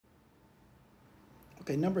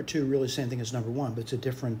Okay, number 2, really the same thing as number 1, but it's a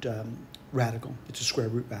different radical. It's a square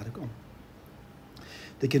root radical.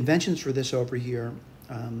 The conventions for this over here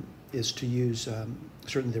is to use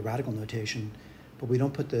certainly the radical notation, but we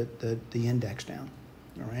don't put the index down,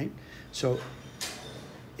 all right? So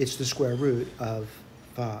it's the square root of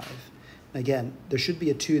 5. Again, there should be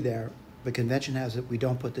a 2 there, but convention has it we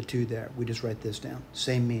don't put the 2 there. We just write this down.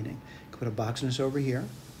 Same meaning. Put a boxiness over here.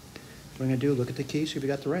 What I'm going to do, look at the key, see if we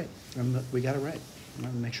got the right. We got it right. I'm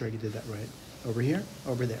going to make sure I did that right. Over here,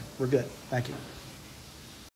 over there. We're good. Thank you.